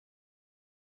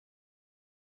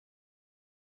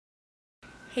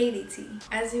Hey DT.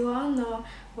 As you all know,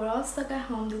 we're all stuck at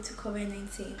home due to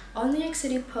COVID-19. All New York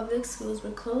City public schools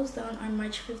were closed down on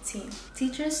March 15th.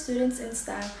 Teachers, students, and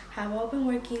staff have all been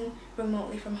working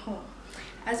remotely from home.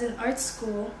 As an art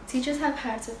school, teachers have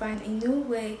had to find a new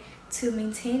way to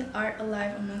maintain art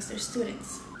alive amongst their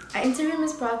students. I interviewed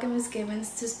Ms. Brock and Ms.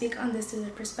 Gibbons to speak on this through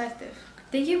their perspective.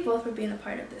 Thank you both for being a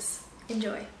part of this.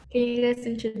 Enjoy. Can you guys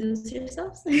introduce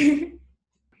yourselves?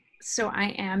 So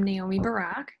I am Naomi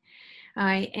Barak.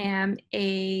 I am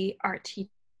a art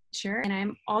teacher, and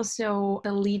I'm also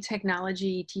the lead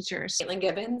technology teacher. Caitlin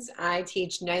Gibbons. I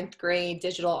teach 9th grade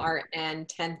digital art and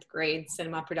 10th grade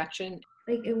cinema production.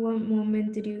 Like, in what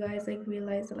moment did you guys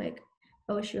realize that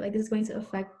oh shoot, this is going to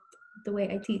affect the way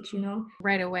I teach, you know?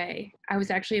 Right away. I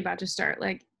was actually about to start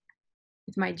with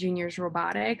my juniors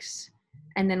robotics,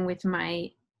 and then with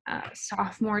my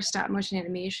sophomore stop motion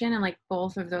animation, and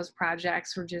both of those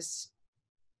projects were just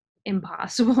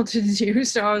impossible to do.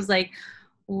 So I was like,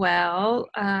 well,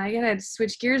 I gotta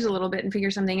switch gears a little bit and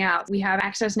figure something out. We have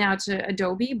access now to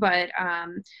Adobe, but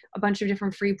a bunch of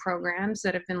different free programs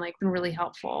that have been really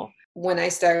helpful. When I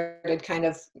started kind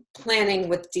of planning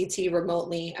with DT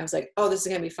remotely, I was like, oh, this is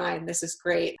gonna be fine. This is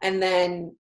great. And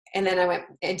then I went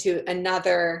into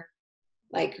another,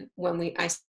 when I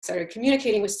started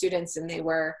communicating with students, and they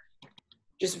were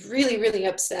just really, really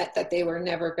upset that they were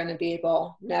never going to be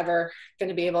able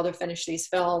to finish these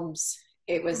films.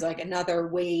 It was like another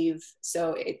wave.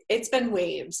 So it's been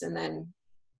waves, and then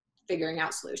figuring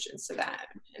out solutions to that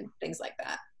and things like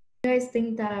that. Do you guys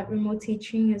think that remote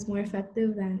teaching is more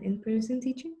effective than in-person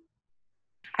teaching?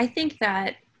 I think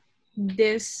that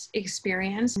this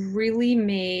experience really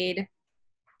made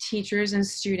teachers and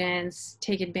students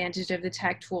take advantage of the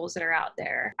tech tools that are out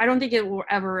there. I don't think it will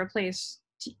ever replace,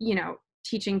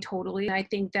 teaching totally. I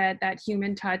think that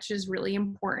human touch is really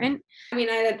important. I mean,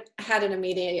 I had an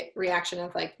immediate reaction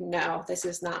of no, this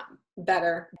is not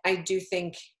better. I do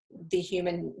think the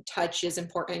human touch is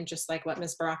important, just like what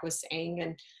Ms. Barak was saying.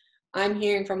 And I'm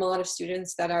hearing from a lot of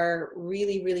students that are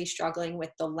really, really struggling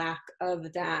with the lack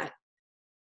of that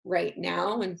right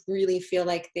now, and really feel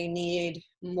like they need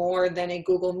more than a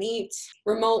Google Meet.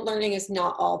 Remote learning is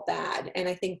not all bad, and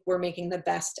I think we're making the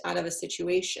best out of a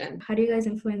situation. How do you guys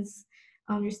influence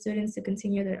your students to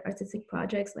continue their artistic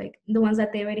projects, the ones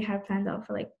that they already have planned out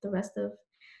for the rest of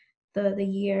the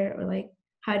year, or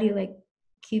how do you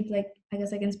keep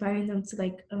inspiring them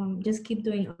to just keep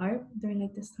doing art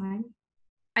during this time?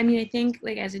 I mean, I think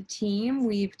as a team,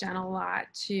 we've done a lot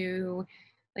to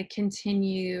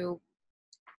continue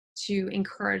to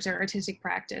encourage their artistic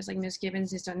practice. Ms.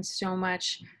 Gibbons has done so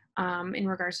much in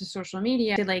regards to social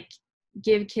media to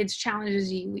give kids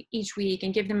challenges each week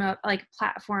and give them a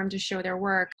platform to show their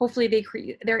work. Hopefully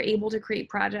they're able to create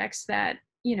projects that,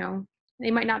 they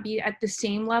might not be at the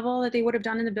same level that they would have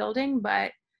done in the building,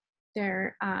 but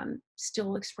they're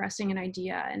still expressing an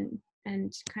idea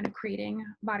and kind of creating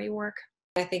body work.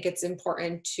 I think it's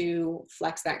important to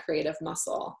flex that creative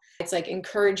muscle. It's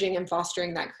encouraging and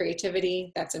fostering that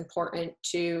creativity. That's important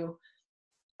to,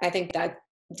 I think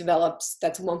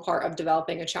that's one part of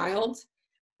developing a child.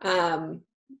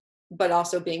 But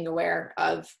also being aware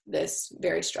of this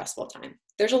very stressful time.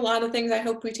 There's a lot of things I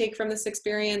hope we take from this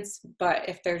experience, but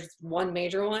if there's one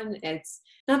major one, it's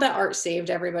not that art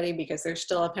saved everybody, because there's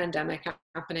still a pandemic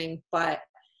happening, but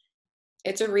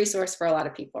it's a resource for a lot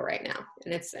of people right now.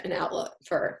 And it's an outlet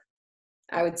for,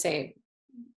 I would say,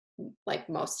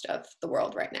 most of the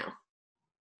world right now.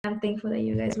 I'm thankful that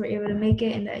you guys were able to make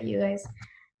it and that you guys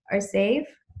are safe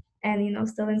and,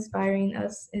 still inspiring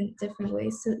us in different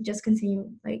ways to just continue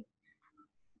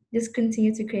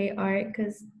to create art,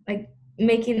 because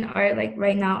making art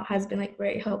right now has been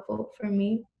very helpful for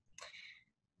me.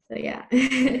 So yeah.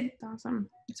 It's awesome.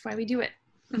 That's why we do it.